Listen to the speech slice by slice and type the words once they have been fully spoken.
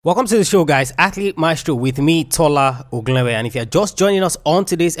Welcome to the show, guys. Athlete Maestro with me, Tola Ogunlewe. And if you're just joining us on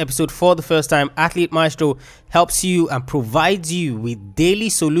today's episode for the first time, Athlete Maestro helps you and provides you with daily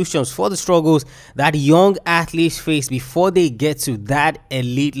solutions for the struggles that young athletes face before they get to that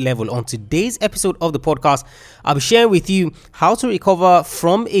elite level. On today's episode of the podcast, I'll be sharing with you how to recover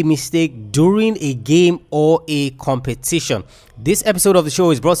from a mistake during a game or a competition. This episode of the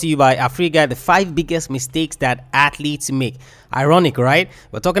show is brought to you by Africa, the 5 biggest mistakes that athletes make. Ironic, right?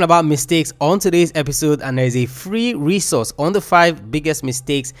 We're talking about mistakes on today's episode, and there's a free resource on the 5 biggest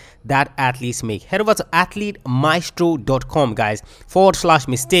mistakes that athletes make. Head over to athletemaestro.com, guys,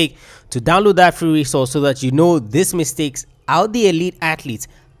 /mistake to download that free resource so that you know these mistakes out the elite athletes.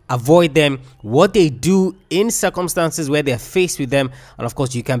 Avoid them, what they do in circumstances where they're faced with them, and of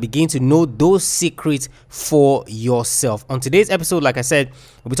course you can begin to know those secrets for yourself. On today's episode, like I said,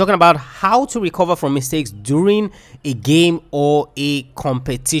 we'll be talking about how to recover from mistakes during a game or a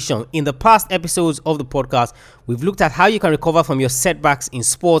competition. In the past episodes of the podcast, we've looked at how you can recover from your setbacks in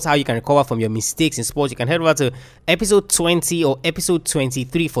sports, how you can recover from your mistakes in sports. You can head over to episode 20 or episode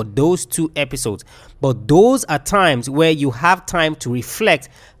 23 for those 2 episodes. But those are times where you have time to reflect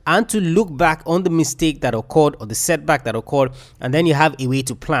and to look back on the mistake that occurred or the setback that occurred, and then you have a way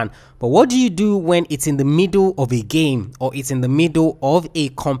to plan. But what do you do when it's in the middle of a game or it's in the middle of a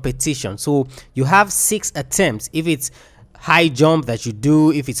competition? So you have 6 attempts. If it's high jump that you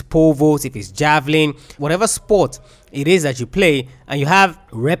do, if it's pole vault, if it's javelin, whatever sport it is that you play, and you have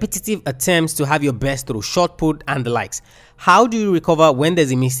repetitive attempts to have your best throw, shot put and the likes. How do you recover when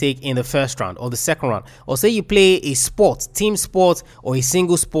there's a mistake in the first round or the second round? Or say you play a sport, team sport, or a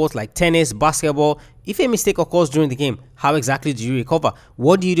single sport like tennis, basketball. If a mistake occurs during the game, how exactly do you recover?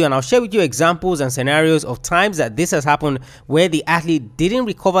 What do you do? And I'll share with you examples and scenarios of times that this has happened where the athlete didn't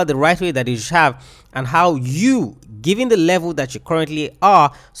recover the right way that they should have, and how you, given the level that you currently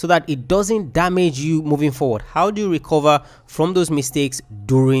are, so that it doesn't damage you moving forward. How do you recover from those mistakes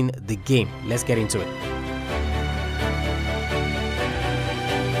during the game? Let's get into it.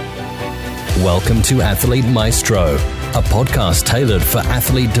 Welcome to Athlete Maestro, a podcast tailored for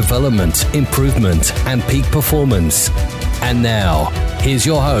athlete development, improvement, and peak performance. And now, here's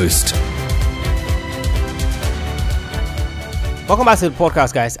your host. Welcome back to the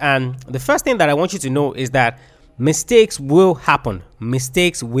podcast, guys. And the first thing that I want you to know is that mistakes will happen.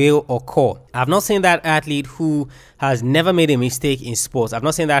 Mistakes will occur. I've not seen that athlete who has never made a mistake in sports. I've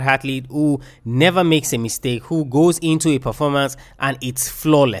not seen that athlete who never makes a mistake, who goes into a performance and it's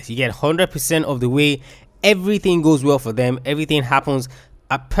flawless. You get 100% of the way. Everything goes well for them. Everything happens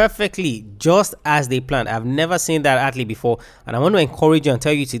perfectly just as they planned. I've never seen that athlete before, and I want to encourage you and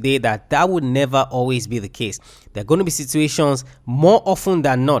tell you today that that would never always be the case. There are going to be situations more often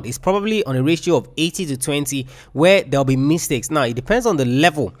than not. It's probably on a ratio of 80 to 20 where there'll be mistakes. Now, it depends on the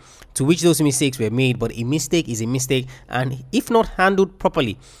level to which those mistakes were made, but a mistake is a mistake, and if not handled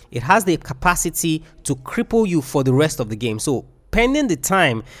properly, it has the capacity to cripple you for the rest of the game. So pending the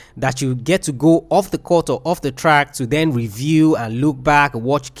time that you get to go off the court or off the track to then review and look back,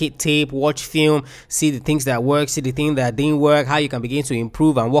 watch tape, watch film, see the things that work, see the things that didn't work, how you can begin to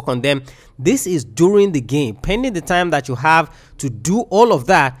improve and work on them. This is during the game. Pending the time that you have to do all of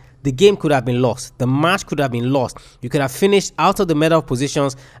that, the game could have been lost. The match could have been lost. You could have finished out of the medal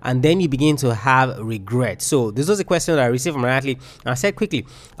positions, and then you begin to have regret. So this was a question that I received from an athlete, and I said quickly,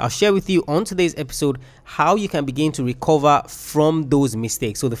 I'll share with you on today's episode how you can begin to recover from those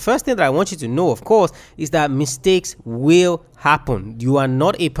mistakes. So the first thing that I want you to know, of course, is that mistakes will happen. You are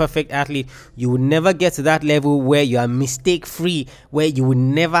not a perfect athlete. You will never get to that level where you are mistake free, where you will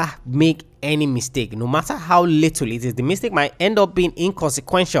never make any mistake. No matter how little it is, the mistake might end up being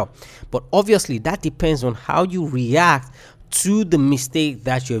inconsequential, but obviously that depends on how you react to the mistake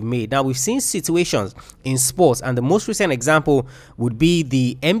that you've made. Now, we've seen situations in sports, and the most recent example would be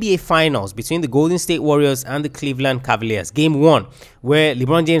the NBA Finals between the Golden State Warriors and the Cleveland Cavaliers. Game 1, where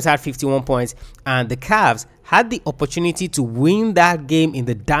LeBron James had 51 points, and the Cavs had the opportunity to win that game in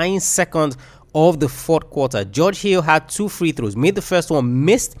the dying seconds of the fourth quarter. George Hill had 2 free throws, made the first one,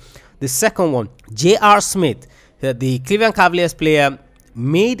 missed the second one. J.R. Smith, the Cleveland Cavaliers player,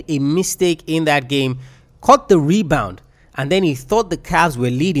 made a mistake in that game, caught the rebound, and then he thought the Cavs were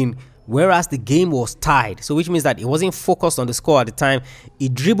leading, whereas the game was tied. So which means that he wasn't focused on the score at the time. He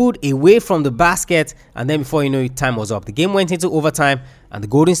dribbled away from the basket, and then before you know it, time was up. The game went into overtime, and the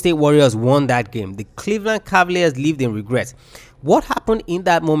Golden State Warriors won that game. The Cleveland Cavaliers lived in regret. What happened in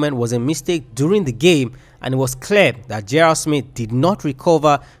that moment was a mistake during the game, and it was clear that J.R. Smith did not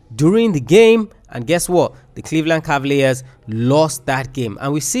recover during the game And guess what? The Cleveland Cavaliers lost that game.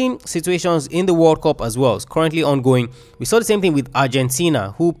 And we've seen situations in the World Cup as well. It's currently ongoing. We saw the same thing with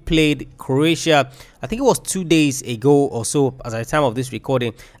Argentina, who played Croatia, I think it was 2 days ago or so, as at the time of this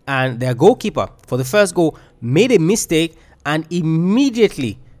recording. And their goalkeeper, for the first goal, made a mistake, and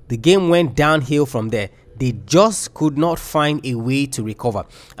immediately the game went downhill from there. They just could not find a way to recover.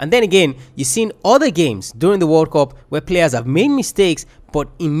 And then again, you've seen other games during the World Cup where players have made mistakes, but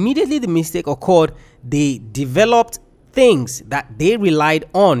immediately the mistake occurred, they developed things that they relied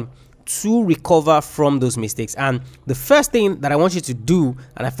on to recover from those mistakes. And the first thing that I want you to do,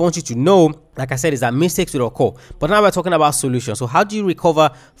 and I want you to know, like I said, is that mistakes will occur. But now we're talking about solutions. So how do you recover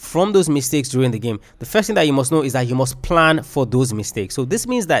from those mistakes during the game? The first thing that you must know is that you must plan for those mistakes. So this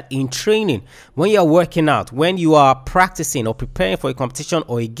means that in training, when you're working out, when you are practicing or preparing for a competition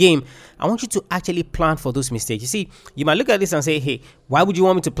or a game, I want you to actually plan for those mistakes. You see, you might look at this and say, hey, why would you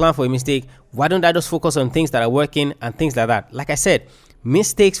want me to plan for a mistake? Why don't I just focus on things that are working and things like that? Like I said,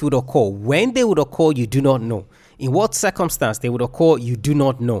 mistakes would occur. When they would occur, you do not know. In what circumstance they would occur, you do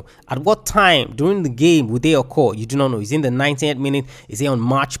not know. At what time during the game would they occur, you do not know. Is it in the 90th minute? Is it on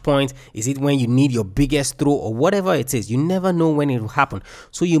match point? Is it when you need your biggest throw or whatever it is? You never know when it will happen.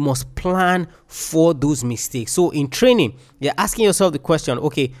 So you must plan for those mistakes. So in training, you're asking yourself the question,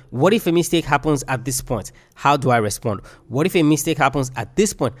 okay, what if a mistake happens at this point? How do I respond? What if a mistake happens at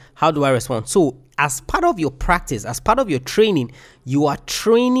this point? How do I respond? So as part of your practice, as part of your training, you are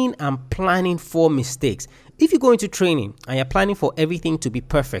training and planning for mistakes. If you go into training and you're planning for everything to be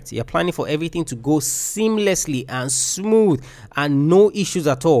perfect, you're planning for everything to go seamlessly and smooth and no issues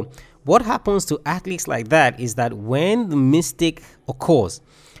at all, what happens to athletes like that is that when the mistake occurs,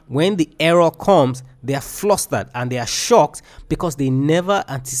 when the error comes, they are flustered and they are shocked because they never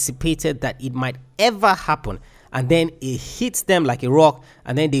anticipated that it might ever happen. And then it hits them like a rock,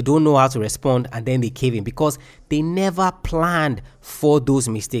 and then they don't know how to respond, and then they cave in because they never planned for those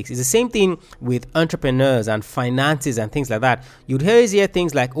mistakes. It's the same thing with entrepreneurs and finances and things like that. You'd always hear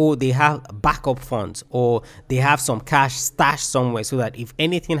things like, oh, they have backup funds, or they have some cash stashed somewhere so that if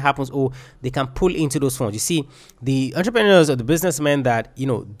anything happens, oh, they can pull into those funds. You see, the entrepreneurs or the businessmen that,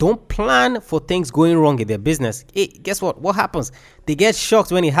 don't plan for things going wrong in their business, hey, guess what? What happens? They get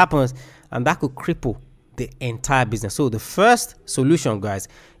shocked when it happens, and that could cripple the entire business. So the first solution, guys,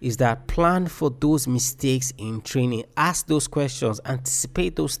 is that plan for those mistakes in training. Ask those questions,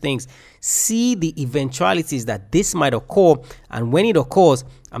 anticipate those things, see the eventualities that this might occur, and when it occurs,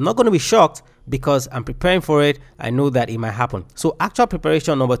 I'm not going to be shocked because I'm preparing for it. I know that it might happen. So actual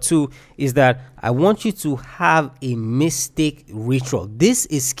preparation number 2 is that I want you to have a mistake ritual. This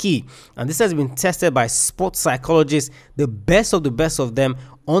is key, and this has been tested by sports psychologists, the best of them,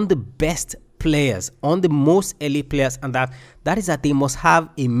 on the best players, on the most elite players, and that is that they must have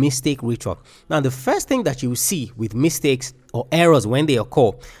a mistake ritual. Now, the first thing that you will see with mistakes or errors when they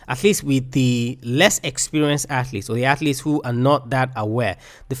occur, at least with the less experienced athletes or the athletes who are not that aware,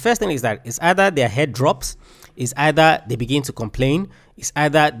 the first thing is that it's either their head drops, it's either they begin to complain, it's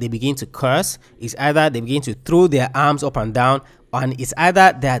either they begin to curse, it's either they begin to throw their arms up and down, and it's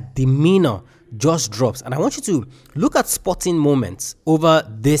either their demeanor just drops. And I want you to look at sporting moments over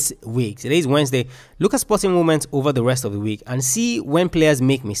this week. Today is Wednesday. Look at sporting moments over the rest of the week and see when players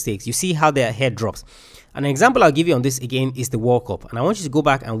make mistakes. You see how their head drops. An example I'll give you on this again is the World Cup. And I want you to go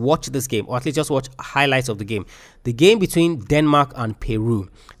back and watch this game, or at least just watch highlights of the game. The game between Denmark and Peru.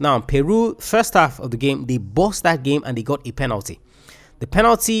 Now, Peru, first half of the game, they bossed that game and they got a penalty. The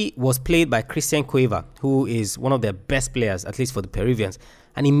penalty was played by Christian Cueva, who is one of their best players, at least for the Peruvians.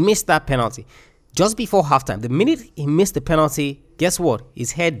 And he missed that penalty just before halftime. The minute he missed the penalty, guess what?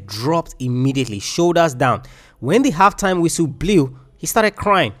 His head dropped immediately, shoulders down. When the halftime whistle blew, he started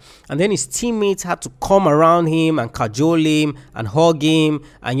crying. And then his teammates had to come around him and cajole him and hug him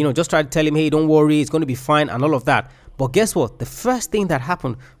and, just try to tell him, hey, don't worry, it's going to be fine and all of that. But guess what? The first thing that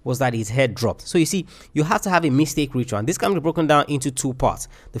happened was that his head dropped. So you see, you have to have a mistake ritual. And this can be broken down into 2 parts.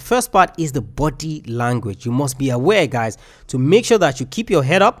 The first part is the body language. You must be aware, guys, to make sure that you keep your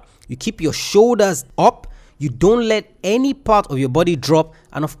head up, you keep your shoulders up, you don't let any part of your body drop,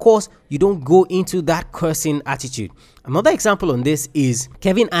 and of course, you don't go into that cursing attitude. Another example on this is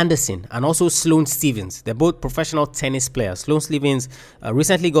Kevin Anderson and also Sloane Stephens. They're both professional tennis players. Sloane Stephens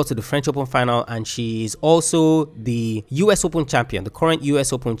recently got to the French Open final, and she is also the US Open champion, the current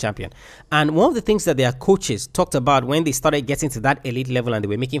US Open champion. And one of the things that their coaches talked about when they started getting to that elite level and they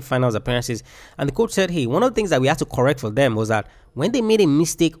were making finals appearances, and the coach said, hey, one of the things that we had to correct for them was that when they made a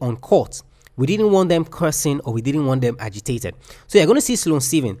mistake on court, we didn't want them cursing or we didn't want them agitated. So you're going to see Sloane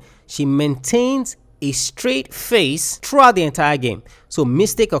Stephens. She maintains a straight face throughout the entire game. So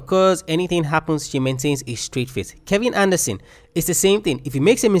mistake occurs, anything happens, she maintains a straight face. Kevin Anderson, it's the same thing. If he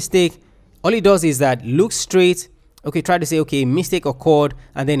makes a mistake, all he does is that look straight, okay, try to say, okay, mistake occurred,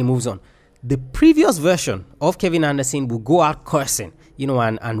 and then he moves on. The previous version of Kevin Anderson will go out cursing,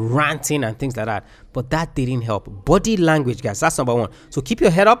 and ranting and things like that. But that didn't help. Body language, guys, that's number one. So keep your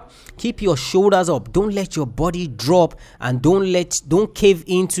head up, keep your shoulders up. Don't let your body drop, and don't cave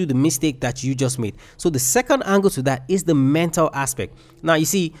into the mistake that you just made. So the second angle to that is the mental aspect. Now, you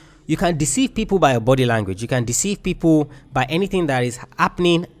see, you can deceive people by your body language. You can deceive people by anything that is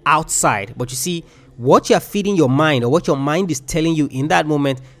happening outside. But you see, what you're feeding your mind, or what your mind is telling you in that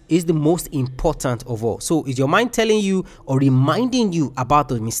moment, is the most important of all. So is your mind telling you or reminding you about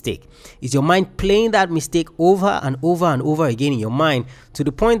the mistake? Is your mind playing that mistake over and over and over again in your mind to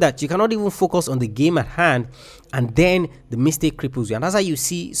the point that you cannot even focus on the game at hand, and then the mistake cripples you? And that's how you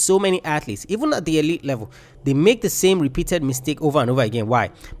see so many athletes, even at the elite level, they make the same repeated mistake over and over again. Why?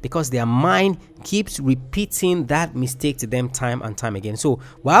 Because their mind keeps repeating that mistake to them time and time again. So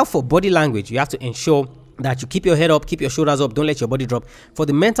while for body language, you have to ensure that you keep your head up, keep your shoulders up, don't let your body drop. For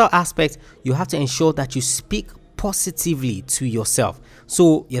the mental aspect, you have to ensure that you speak positively to yourself.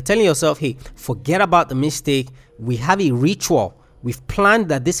 So you're telling yourself, hey, forget about the mistake. We have a ritual. We've planned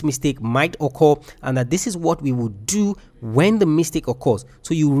that this mistake might occur, and that this is what we will do when the mistake occurs.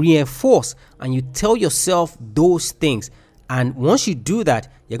 So you reinforce and you tell yourself those things. And once you do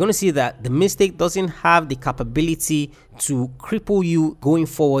that, you're going to see that the mistake doesn't have the capability to cripple you going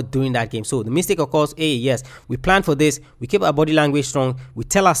forward during that game. So the mistake occurs, hey, yes, we plan for this, we keep our body language strong, we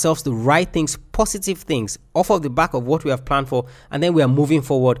tell ourselves the right things, positive things off of the back of what we have planned for, and then we are moving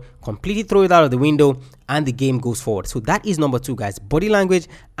forward, completely throw it out of the window, and the game goes forward. So that is number two, guys, body language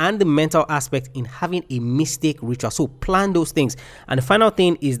and the mental aspect in having a mistake ritual. So plan those things. And the final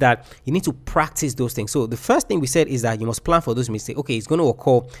thing is that you need to practice those things. So the first thing we said is that you must plan for those mistakes. Okay, it's going to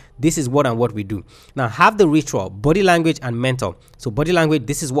occur. This is what we do. Now have the ritual, body language and mental. So body language,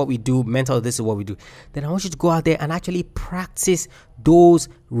 this is what we do. Mental, this is what we do. Then I want you to go out there and actually practice those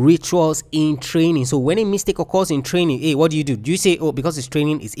rituals in training. So when a mistake occurs in training, hey, what do? Do you say, oh, because it's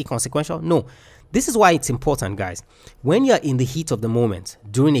training, it's inconsequential? No. This is why it's important, guys. When you're in the heat of the moment,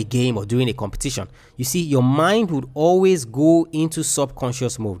 during a game or during a competition, you see, your mind would always go into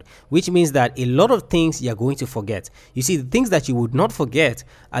subconscious mode, which means that a lot of things you're going to forget. You see, the things that you would not forget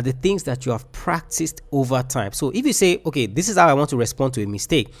are the things that you have practiced over time. So if you say, okay, this is how I want to respond to a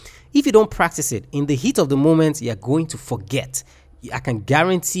mistake, if you don't practice it, in the heat of the moment, you're going to forget. I can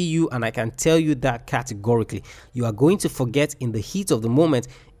guarantee you, and I can tell you that categorically, you are going to forget in the heat of the moment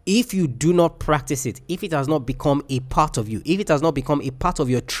if you do not practice it, if it has not become a part of you, if it has not become a part of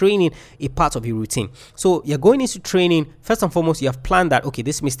your training, a part of your routine. So you're going into training, first and foremost, you have planned that, okay,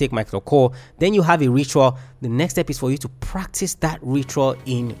 this mistake might occur. Then you have a ritual. The next step is for you to practice that ritual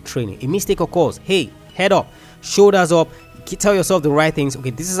in training. A mistake occurs. Hey, head up, shoulders up. Tell yourself the right things. Okay,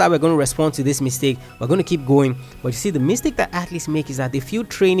 this is how we're going to respond to this mistake. We're going to keep going. But you see, the mistake that athletes make is that they feel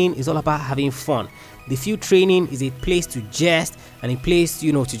training is all about having fun. They feel training is a place to jest and a place,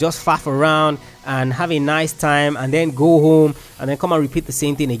 to just faff around and have a nice time and then go home and then come and repeat the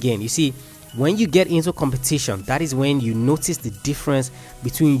same thing again. You see, when you get into competition, that is when you notice the difference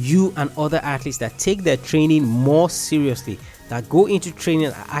between you and other athletes that take their training more seriously, that go into training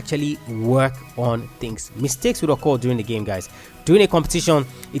and actually work on things. Mistakes will occur during the game, guys. During a competition,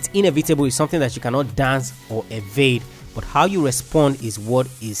 it's inevitable. It's something that you cannot dance or evade. But how you respond is what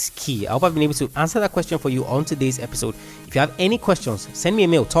is key. I hope I've been able to answer that question for you on today's episode. If you have any questions, send me a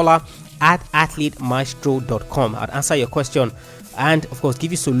mail, tola@athletemaestro.com. I'll answer your question and, of course,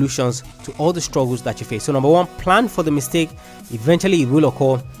 give you solutions to all the struggles that you face. So, number one, plan for the mistake. Eventually, it will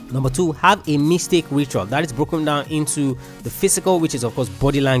occur. Number two, have a mistake ritual. That is broken down into the physical, which is, of course,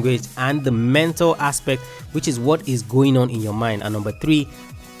 body language, and the mental aspect, which is what is going on in your mind. And number three,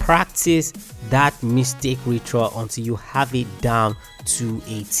 practice that mistake ritual until you have it down to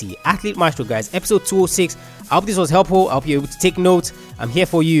a T. Athlete Maestro, guys, episode 206. I hope this was helpful. I hope you're able to take notes. I'm here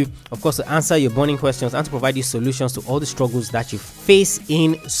for you, of course, to answer your burning questions and to provide you solutions to all the struggles that you face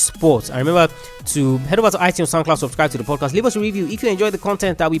in sports. And remember to head over to iTunes, SoundCloud, subscribe to the podcast, leave us a review if you enjoy the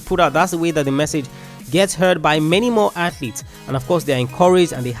content that we put out. That's the way that the message gets heard by many more athletes, and of course, they're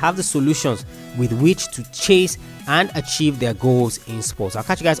encouraged and they have the solutions with which to chase and achieve their goals in sports. I'll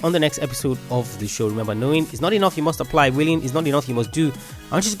catch you guys on the next episode of the show. Remember, knowing is not enough, you must apply. Willing is not enough, you must do.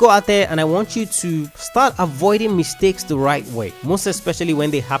 I want you to go out there and I want you to start avoiding mistakes the right way, most especially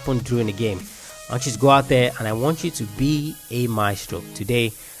when they happen during the game. I want you to go out there and I want you to be a maestro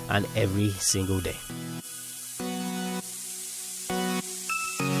today and every single day.